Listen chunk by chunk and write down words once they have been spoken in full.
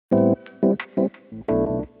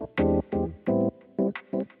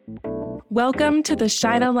Welcome to the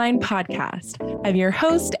Shine Online podcast. I'm your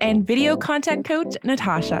host and video content coach,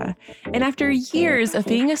 Natasha. And after years of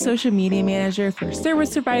being a social media manager for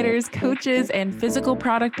service providers, coaches, and physical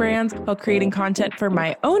product brands while creating content for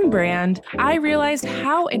my own brand, I realized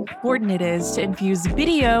how important it is to infuse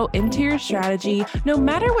video into your strategy, no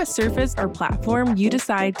matter what surface or platform you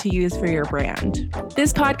decide to use for your brand.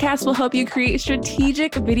 This podcast will help you create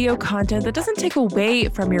strategic video content that doesn't take away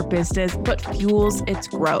from your business, but fuels its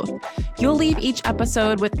growth. You'll leave each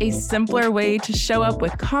episode with a simpler way to show up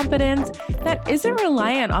with confidence that isn't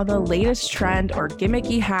reliant on the latest trend or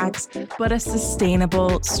gimmicky hacks, but a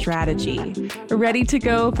sustainable strategy. Ready to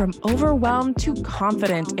go from overwhelmed to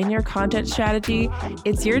confident in your content strategy?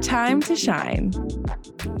 It's your time to shine.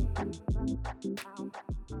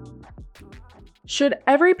 Should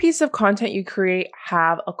every piece of content you create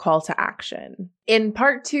have a call to action? In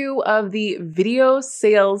part 2 of the video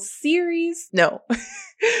sales series,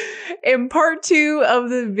 in part 2 of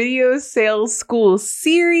the video sales school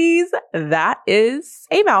series, that is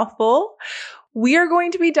a mouthful, we are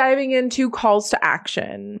going to be diving into calls to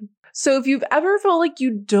action. So if you've ever felt like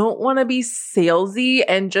you don't want to be salesy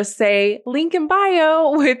and just say link in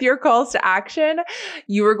bio with your calls to action,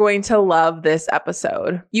 you are going to love this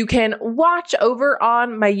episode. You can watch over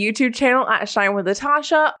on my YouTube channel at Shine with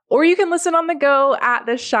Natasha, or you can listen on the go at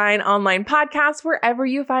the Shine Online podcast, wherever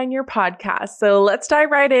you find your podcast. So let's dive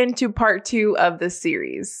right into part 2 of this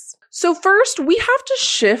series. So first, we have to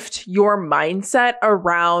shift your mindset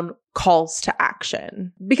around calls to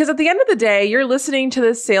action. Because at the end of the day, you're listening to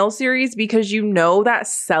this sales series because you know that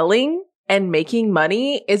selling and making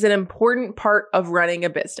money is an important part of running a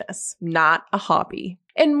business, not a hobby.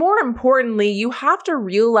 And more importantly, you have to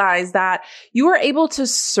realize that you are able to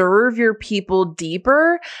serve your people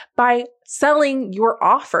deeper by selling your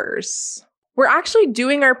offers. We're actually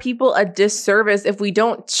doing our people a disservice if we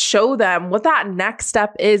don't show them what that next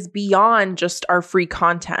step is beyond just our free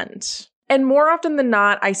content. And more often than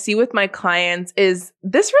not, I see with my clients is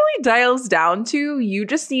this really dials down to you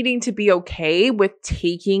just needing to be okay with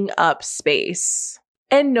taking up space.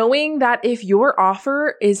 And knowing that if your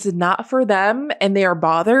offer is not for them and they are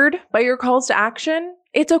bothered by your calls to action,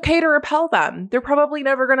 it's okay to repel them. They're probably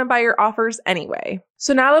never going to buy your offers anyway.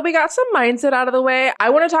 So now that we got some mindset out of the way, I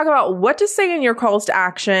want to talk about what to say in your calls to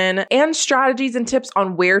action and strategies and tips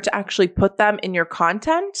on where to actually put them in your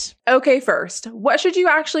content. Okay, first, what should you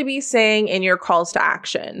actually be saying in your calls to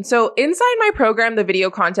action? So inside my program, the Video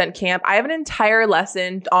Content Camp, I have an entire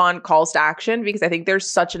lesson on calls to action because I think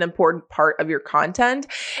there's such an important part of your content.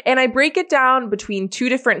 And I break it down between 2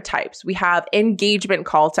 different types. We have engagement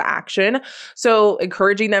call to action. So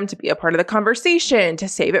encouraging them to be a part of the conversation, to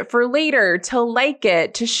save it for later, to like it,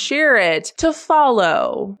 to share it, to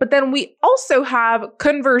follow. But then we also have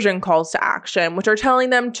conversion calls to action, which are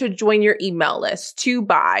telling them to join your email list, to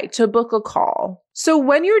buy, to book a call. So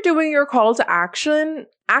when you're doing your call to action,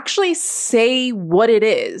 actually say what it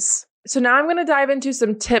is. So now I'm going to dive into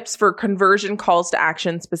some tips for conversion calls to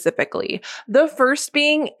action specifically. The first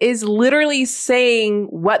being is literally saying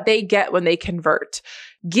what they get when they convert.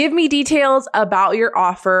 Give me details about your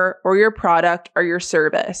offer or your product or your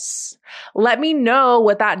service. Let me know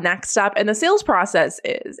what that next step in the sales process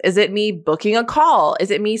is. Is it me booking a call? Is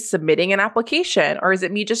it me submitting an application? Or is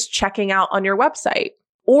it me just checking out on your website?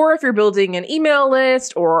 Or if you're building an email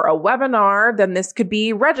list or a webinar, then this could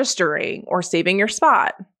be registering or saving your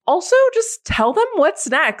spot. Also, just tell them what's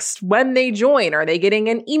next when they join. Are they getting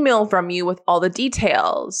an email from you with all the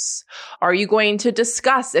details? Are you going to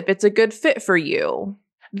discuss if it's a good fit for you?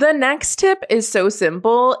 The next tip is so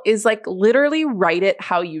simple, is like literally write it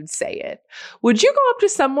how you'd say it. Would you go up to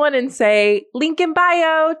someone and say, link in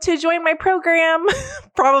bio to join my program?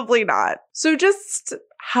 Probably not. So just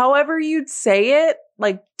however you'd say it,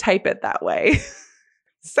 like type it that way.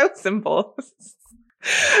 So simple.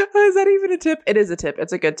 Is that even a tip? It is a tip.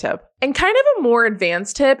 It's a good tip. And kind of a more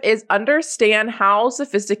advanced tip is understand how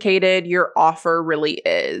sophisticated your offer really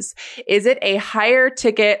is. Is it a higher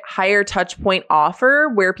ticket, higher touch point offer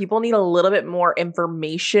where people need a little bit more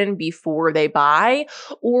information before they buy?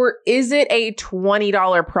 Or is it a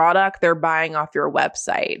 $20 product they're buying off your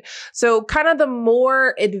website? So kind of the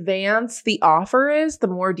more advanced the offer is, the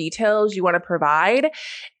more details you want to provide.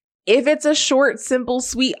 If it's a short, simple,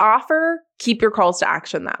 sweet offer, keep your calls to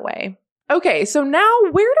action that way. Okay, so now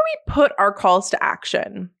where do we put our calls to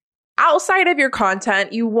action? Outside of your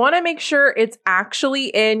content, you want to make sure it's actually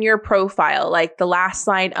in your profile, like the last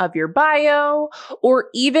line of your bio, or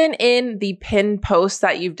even in the pinned post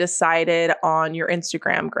that you've decided on your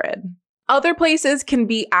Instagram grid. Other places can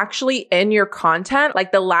be actually in your content,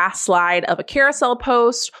 like the last slide of a carousel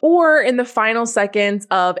post or in the final seconds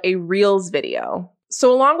of a Reels video. So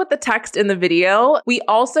along with the text in the video, we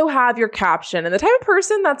also have your caption. And the type of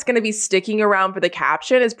person that's going to be sticking around for the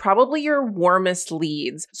caption is probably your warmest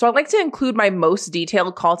leads. So I like to include my most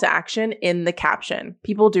detailed call to action in the caption.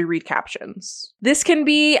 People do read captions. This can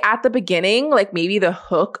be at the beginning, like maybe the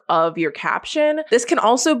hook of your caption. This can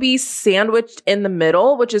also be sandwiched in the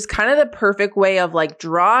middle, which is kind of the perfect way of like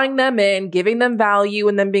drawing them in, giving them value,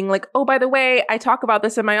 and then being like, oh, by the way, I talk about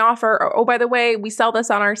this in my offer, or oh, by the way, we sell this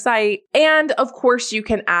on our site. And of course, you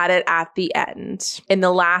can add it at the end in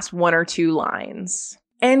the last 1 or 2 lines.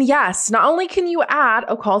 And yes, not only can you add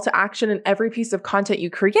a call to action in every piece of content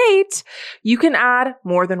you create, you can add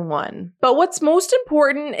more than one. But what's most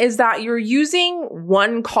important is that you're using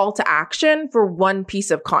one call to action for one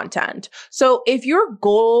piece of content. So if your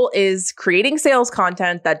goal is creating sales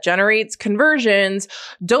content that generates conversions,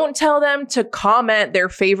 don't tell them to comment their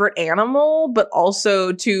favorite animal, but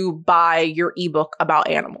also to buy your ebook about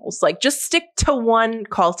animals. Like just stick to one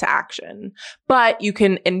call to action, but you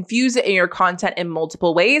can infuse it in your content in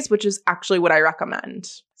multiple ways, which is actually what I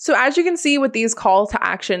recommend. So as you can see with these call to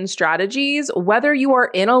action strategies, whether you are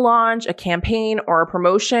in a launch, a campaign, or a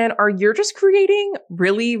promotion, or you're just creating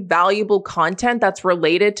really valuable content that's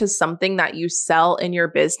related to something that you sell in your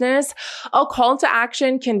business, a call to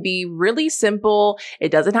action can be really simple. It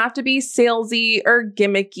doesn't have to be salesy or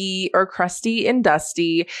gimmicky or crusty and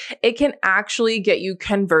dusty. It can actually get you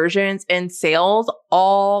conversions and sales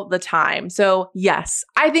all the time. So yes,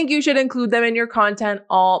 I think you should include them in your content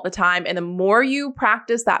all the time. And the more you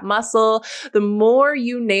practice that muscle, the more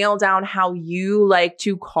you nail down how you like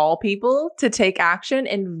to call people to take action,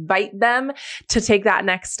 invite them to take that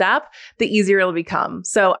next step, the easier it'll become.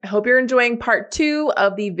 So I hope you're enjoying part 2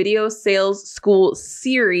 of the Video Sales School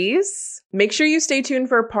series. Make sure you stay tuned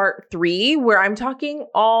for part 3, where I'm talking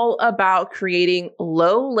all about creating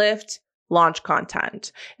low lift launch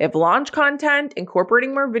content. If launch content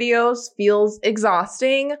incorporating more videos feels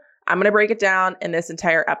exhausting, I'm going to break it down in this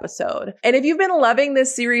entire episode. And if you've been loving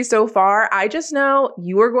this series so far, I just know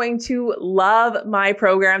you are going to love my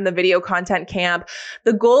program, the Video Content Camp.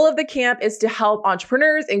 The goal of the camp is to help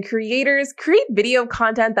entrepreneurs and creators create video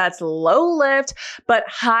content that's low lift, but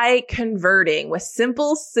high converting with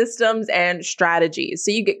simple systems and strategies.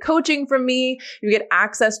 So you get coaching from me, you get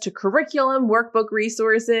access to curriculum, workbook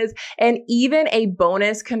resources, and even a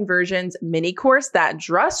bonus conversions mini course that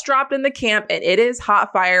just dropped in the camp, and it is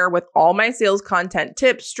hot fire with all my sales content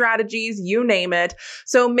tips, strategies, you name it.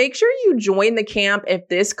 So make sure you join the camp if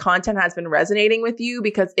this content has been resonating with you,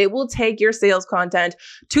 because it will take your sales content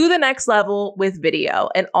to the next level with video.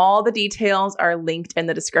 And all the details are linked in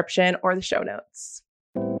the description or the show notes.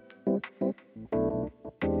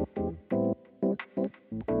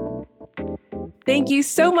 Thank you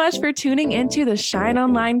so much for tuning into the Shine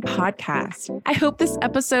Online podcast. I hope this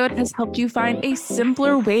episode has helped you find a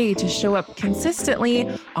simpler way to show up consistently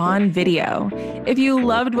on video. If you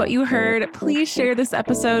loved what you heard, please share this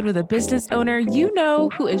episode with a business owner you know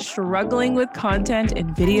who is struggling with content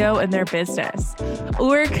and video in their business.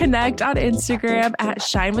 Or connect on Instagram at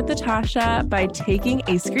Shine with Natasha by taking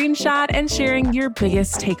a screenshot and sharing your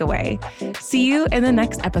biggest takeaway. See you in the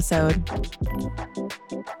next episode.